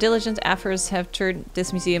 Your diligent efforts have turned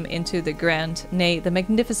this museum into the grand, nay, the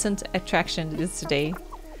magnificent attraction it is today.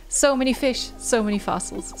 So many fish, so many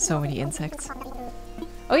fossils, so many insects.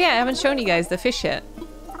 Oh yeah, I haven't shown you guys the fish yet.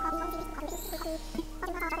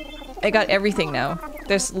 I got everything now.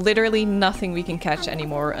 There's literally nothing we can catch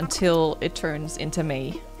anymore until it turns into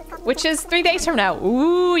May. Which is 3 days from now.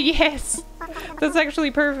 Ooh, yes! That's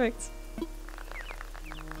actually perfect.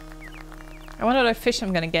 I wonder what fish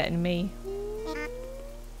I'm gonna get in May.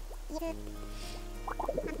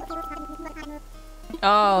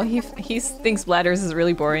 Oh, he thinks Bladders is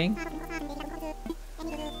really boring.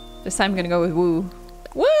 This time I'm gonna go with Woo.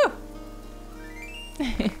 Woo!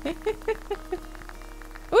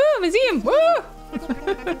 Woo! Museum! Woo!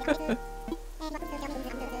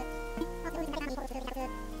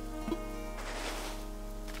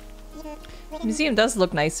 Museum does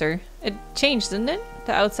look nicer. It changed, didn't it?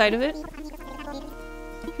 The outside of it?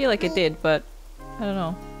 I feel like it did, but I don't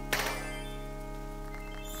know.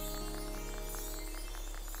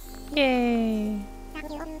 Yay!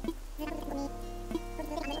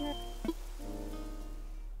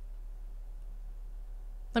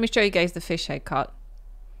 Let me show you guys the fish I caught.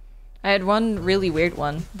 I had one really weird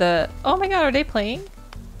one. Oh my god, are they playing?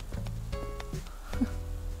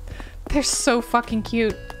 They're so fucking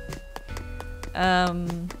cute.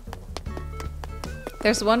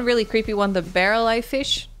 There's one really creepy one, the barrel eye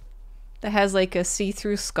fish, that has like a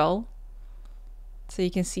see-through skull. So you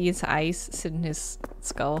can see its eyes sit in his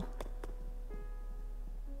skull.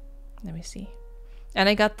 Let me see. And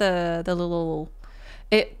I got the little...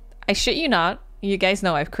 I shit you not. You guys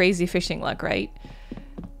know I have crazy fishing luck, right?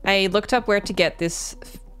 I looked up where to get this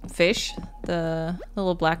fish. The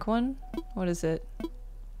little black one. What is it?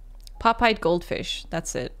 Pop-eyed goldfish.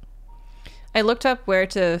 That's it. I looked up where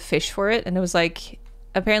to fish for it, and it was like...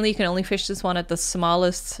 Apparently you can only fish this one at the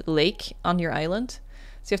smallest lake on your island.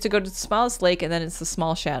 So you have to go to the smallest lake, and then it's a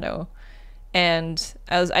small shadow. And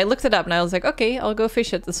I looked it up, and I was like, okay, I'll go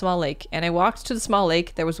fish at the small lake. And I walked to the small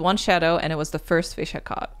lake. There was one shadow, and it was the first fish I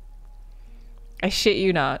caught. I shit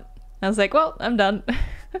you not. I was like, well, I'm done.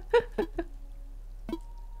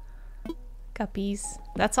 Guppies.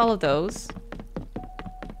 That's all of those.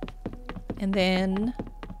 And then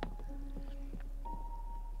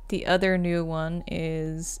the other new one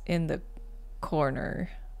is in the corner.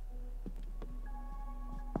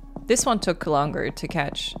 This one took longer to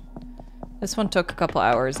catch. This one took a couple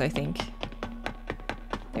hours, I think.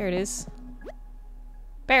 There it is.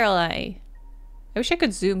 Barrel eye. I wish I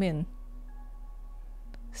could zoom in.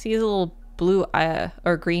 See his little blue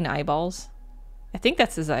or green eyeballs? I think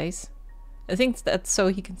that's his eyes. I think that's so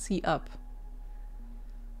he can see up.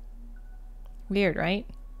 Weird, right?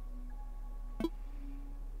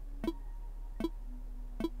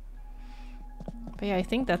 But yeah, I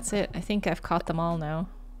think that's it. I think I've caught them all now.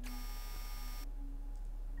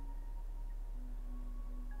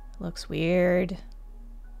 Looks weird.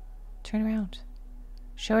 Turn around.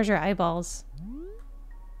 Show us your eyeballs.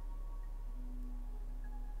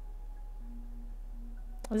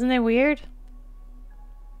 Isn't that weird?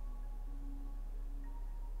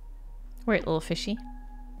 Weird little fishy.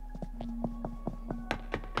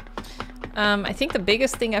 I think the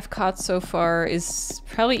biggest thing I've caught so far is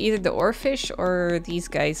probably either the oarfish or these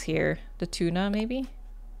guys here. The tuna, maybe?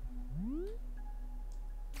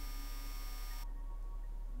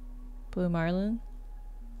 Blue marlin.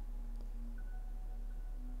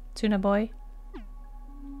 Tuna boy.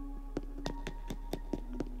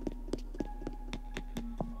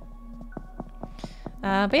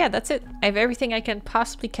 But yeah, that's it. I have everything I can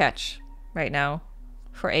possibly catch right now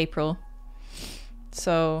for April.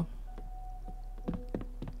 So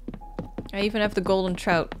I even have the golden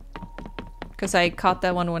trout because I caught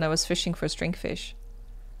that one when I was fishing for stringfish.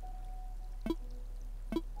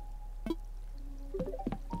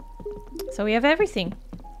 So we have everything.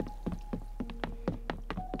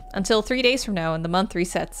 Until 3 days from now and the month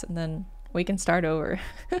resets and then we can start over.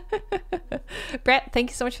 Brett, thank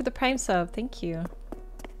you so much for the Prime sub. Thank you.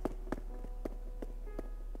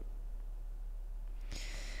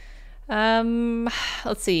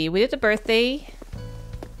 Let's see. We did the birthday.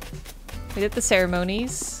 We did the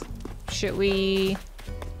ceremonies. Should we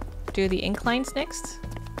do the inclines next?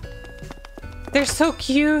 They're so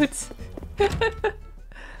cute!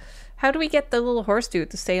 How do we get the little horse dude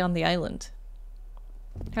to stay on the island?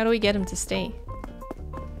 How do we get him to stay?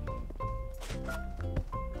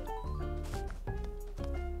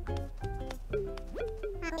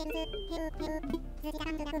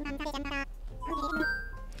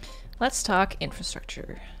 Let's talk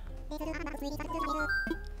infrastructure.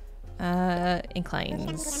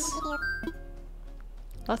 Inclines.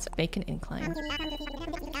 Let's make an incline.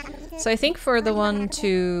 So I think for the one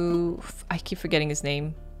to... I keep forgetting his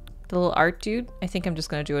name. The little art dude. I think I'm just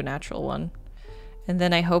gonna do a natural one. And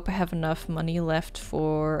then I hope I have enough money left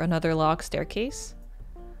for another log staircase.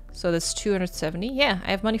 So that's 270. Yeah,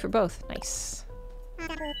 I have money for both. Nice.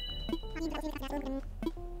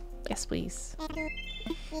 Yes, please.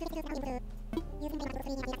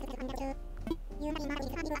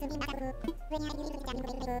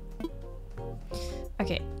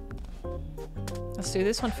 Okay. Let's do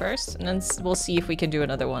this one first, and then we'll see if we can do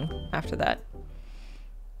another one after that.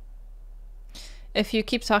 If you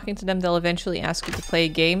keep talking to them, they'll eventually ask you to play a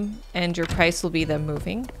game, and your price will be them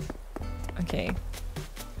moving. Okay.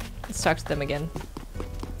 Let's talk to them again.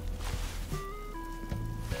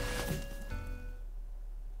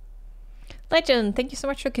 Legend, thank you so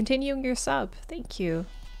much for continuing your sub. Thank you.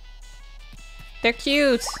 They're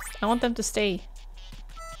cute. I want them to stay.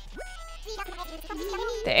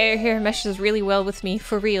 The air here meshes really well with me,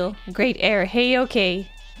 for real. Great air. Hey, okay.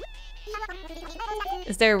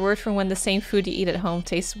 Is there a word for when the same food you eat at home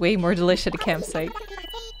tastes way more delicious at a campsite?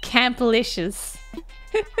 Campalicious.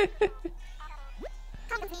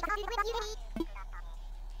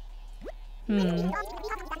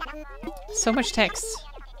 So much text.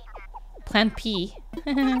 Plan P.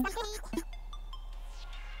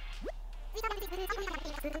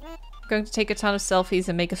 Going to take a ton of selfies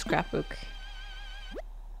and make a scrapbook.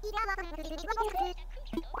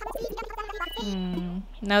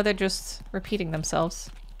 Now they're just repeating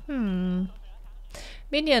themselves. Minion,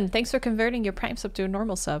 thanks for converting your Prime sub to a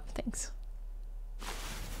normal sub. Thanks.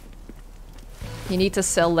 You need to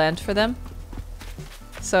sell land for them?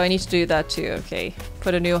 So I need to do that too, okay.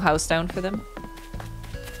 Put a new house down for them.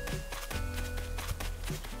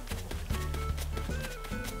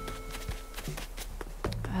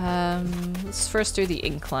 Let's first do the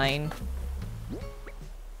incline.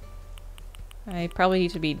 I probably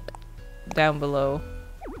need to be down below.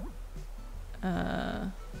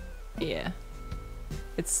 Yeah.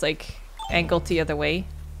 It's like angled the other way.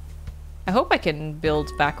 I hope I can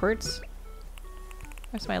build backwards.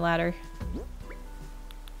 Where's my ladder?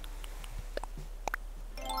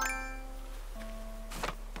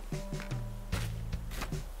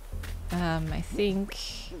 I think...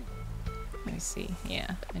 Let me see.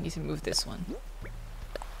 Yeah, I need to move this one.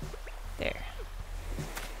 There.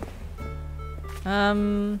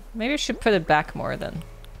 Maybe I should put it back more then.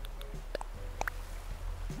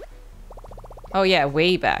 Oh yeah,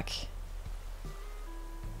 way back.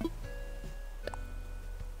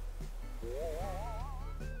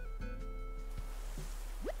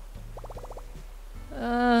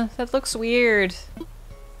 That looks weird.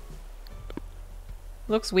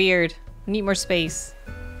 Looks weird. I need more space.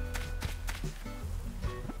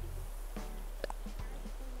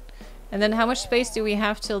 And then how much space do we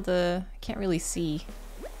have till the... I can't really see.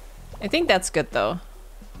 I think that's good though.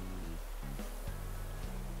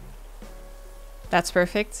 That's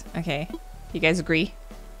perfect? Okay. You guys agree?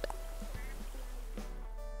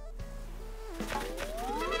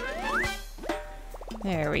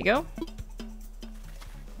 There we go.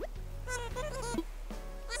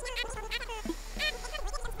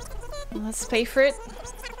 Let's pay for it.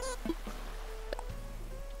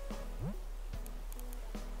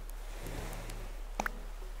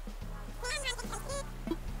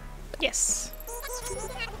 Yes.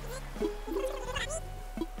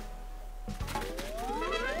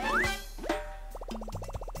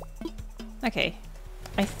 Okay.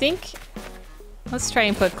 I think... Let's try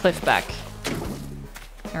and put cliff back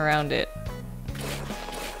around it.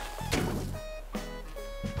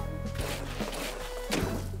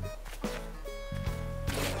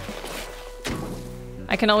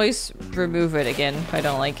 I can always remove it again if I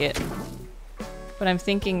don't like it. But I'm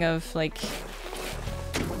thinking of like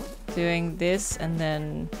doing this and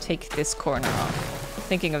then take this corner off.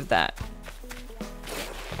 Thinking of that.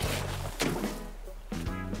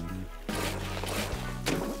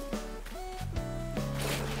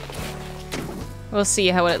 We'll see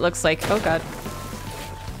how it looks like. Oh god.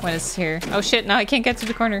 When it's here. Oh shit, now I can't get to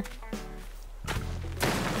the corner.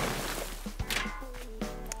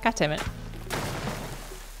 God damn it.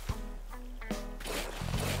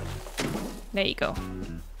 There you go.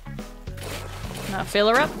 Now fill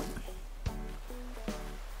her up.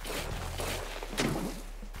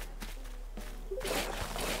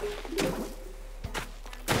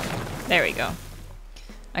 There we go.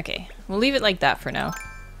 Okay, we'll leave it like that for now.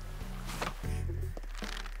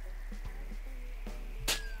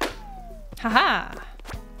 Haha!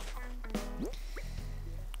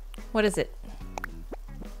 What is it?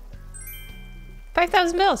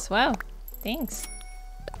 5,000 bills! Wow. Thanks.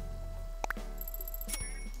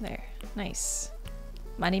 There. Nice.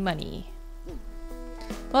 Money, money.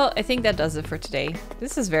 Well, I think that does it for today.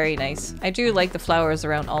 This is very nice. I do like the flowers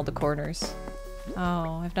around all the corners.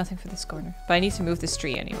 Oh, I have nothing for this corner. But I need to move this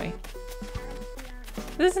tree anyway.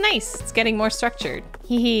 This is nice. It's getting more structured.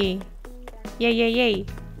 Hee hee. Yay, yay, yay.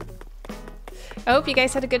 I hope you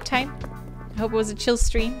guys had a good time. I hope it was a chill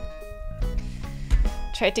stream.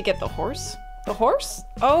 Tried to get the horse. The horse?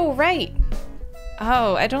 Oh, right.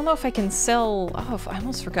 Oh, I don't know if I can sell... Oh, I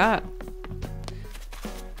almost forgot.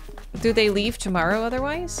 Do they leave tomorrow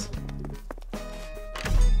otherwise?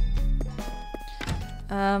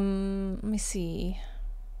 Let me see.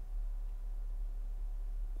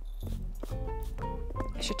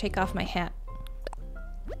 I should take off my hat.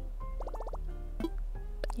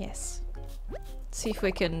 Yes. See if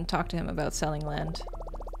we can talk to him about selling land.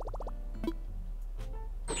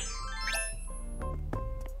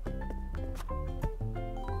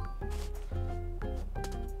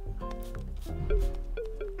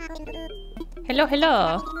 Hello,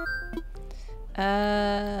 hello.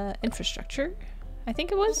 Infrastructure? I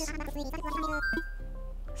think it was.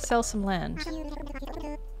 Sell some land.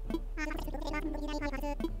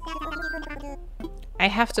 I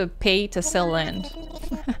have to pay to sell land.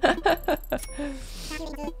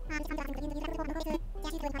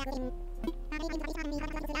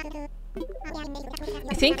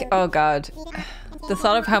 I think, oh god, the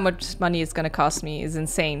thought of how much money it's gonna cost me is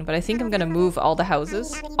insane, but I think I'm gonna move all the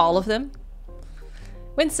houses, all of them.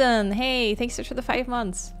 Winston, hey, thanks for the 5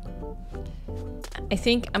 months. I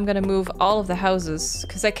think I'm gonna move all of the houses,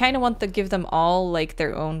 because I kind of want to give them all, like,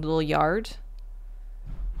 their own little yard.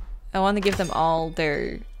 I want to give them all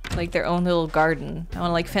their, like, their own little garden. I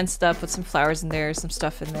want to, like, fence it up, put some flowers in there, some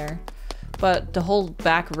stuff in there. But the whole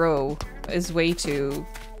back row is way too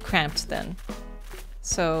cramped then.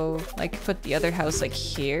 So, like, put the other house, like,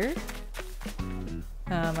 here.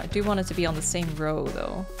 I do want it to be on the same row,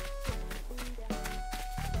 though.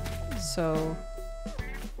 So,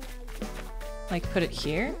 like, put it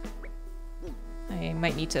here. I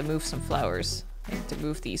might need to move some flowers. I need to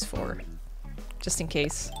move these 4. Just in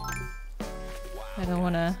case. I don't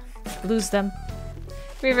want to lose them.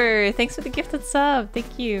 River, thanks for the gifted sub.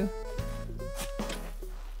 Thank you.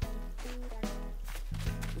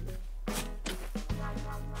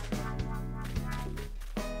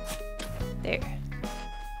 There.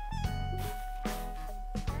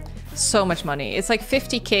 So much money. It's like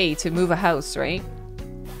 50k to move a house, right?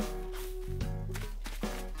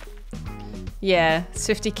 Yeah, it's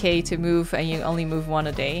 50k to move and you only move 1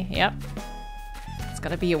 a day. Yep. It's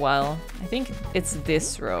gonna be a while. I think it's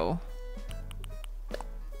this row.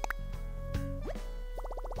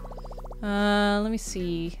 Let me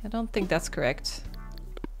see. I don't think that's correct.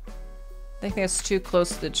 I think that's too close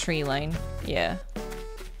to the tree line. Yeah.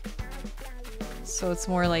 So it's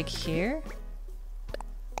more like here?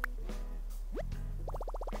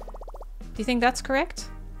 Do you think that's correct?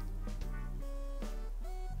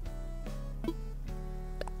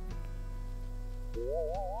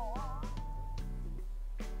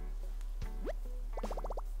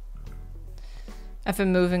 I've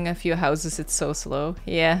been moving a few houses, it's so slow.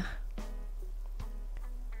 Yeah.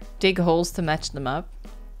 Dig holes to match them up.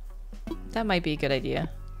 That might be a good idea.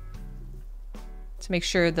 To make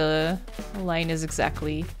sure the line is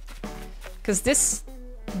exactly... Because this...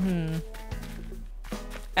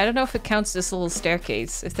 I don't know if it counts this little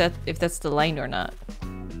staircase, if that's the line or not.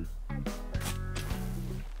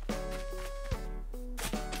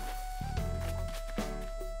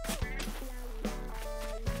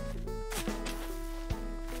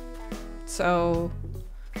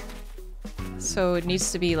 So it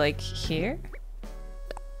needs to be like here?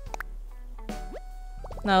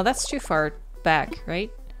 No, that's too far back, right?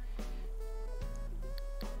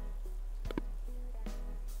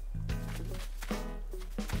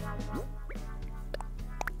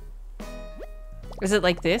 Is it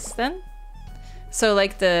like this then? So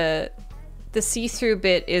like the see-through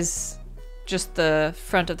bit is just the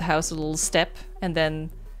front of the house, a little step, and then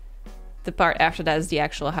the part after that is the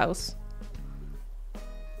actual house.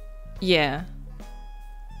 Yeah.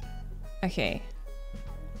 Okay.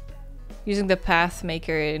 Using the path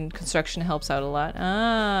maker in construction helps out a lot.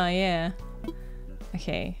 Ah, yeah.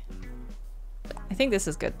 Okay. I think this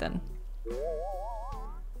is good then.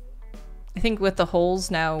 I think with the holes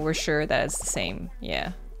now we're sure that it's the same.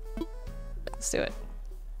 Yeah. Let's do it.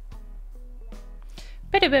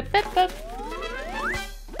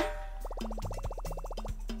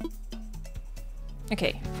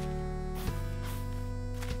 Okay.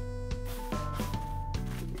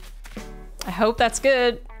 I hope that's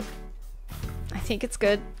good. I think it's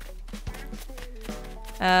good.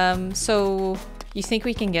 So you think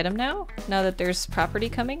we can get him now? Now that there's property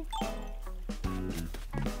coming?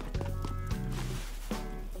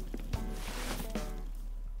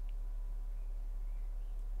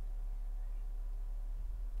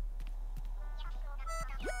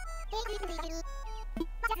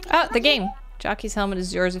 Ah, the game! Jockey's helmet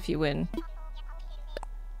is yours if you win.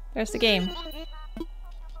 There's the game.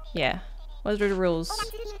 Yeah. What are the rules?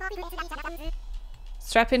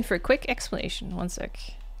 Strap in for a quick explanation. One sec.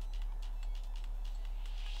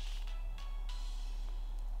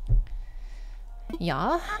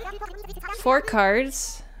 Yeah. 4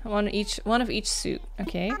 cards. One of each suit.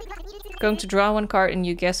 Okay. Going to draw 1 card and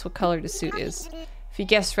you guess what color the suit is. If you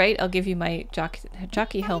guess right, I'll give you my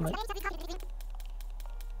jockey helmet.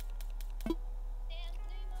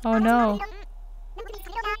 Oh no.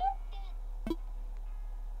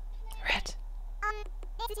 Red.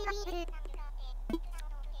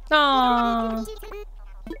 Aww.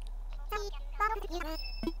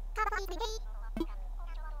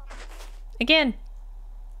 Again.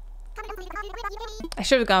 I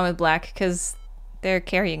should have gone with black because they're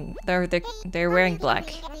wearing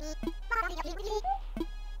black.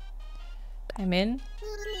 I'm in.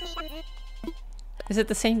 Is it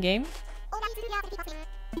the same game?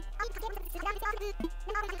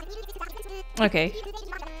 Okay.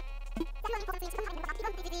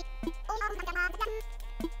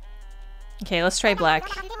 Okay, let's try black.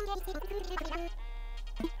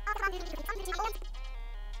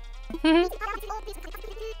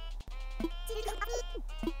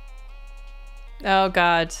 Oh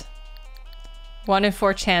god. 1 in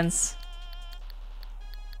 4 chance.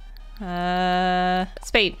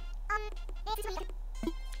 Spade.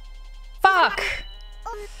 Fuck!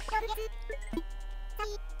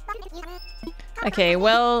 Okay,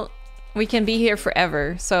 well, we can be here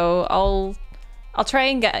forever, so I'll try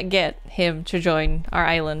and get him to join our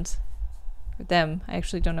island. Or them. I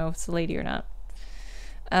actually don't know if it's a lady or not.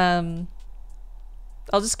 I'll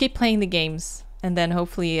just keep playing the games, and then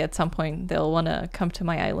hopefully at some point they'll want to come to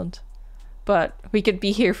my island. But we could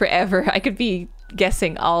be here forever. I could be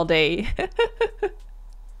guessing all day.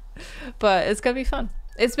 But it's gonna be fun.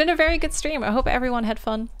 It's been a very good stream. I hope everyone had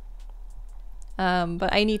fun.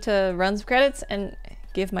 But I need to run some credits and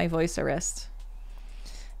give my voice a rest.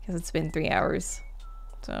 Because it's been 3 hours.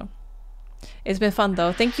 So it's been fun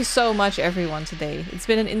though. Thank you so much everyone today. It's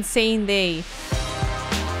been an insane day.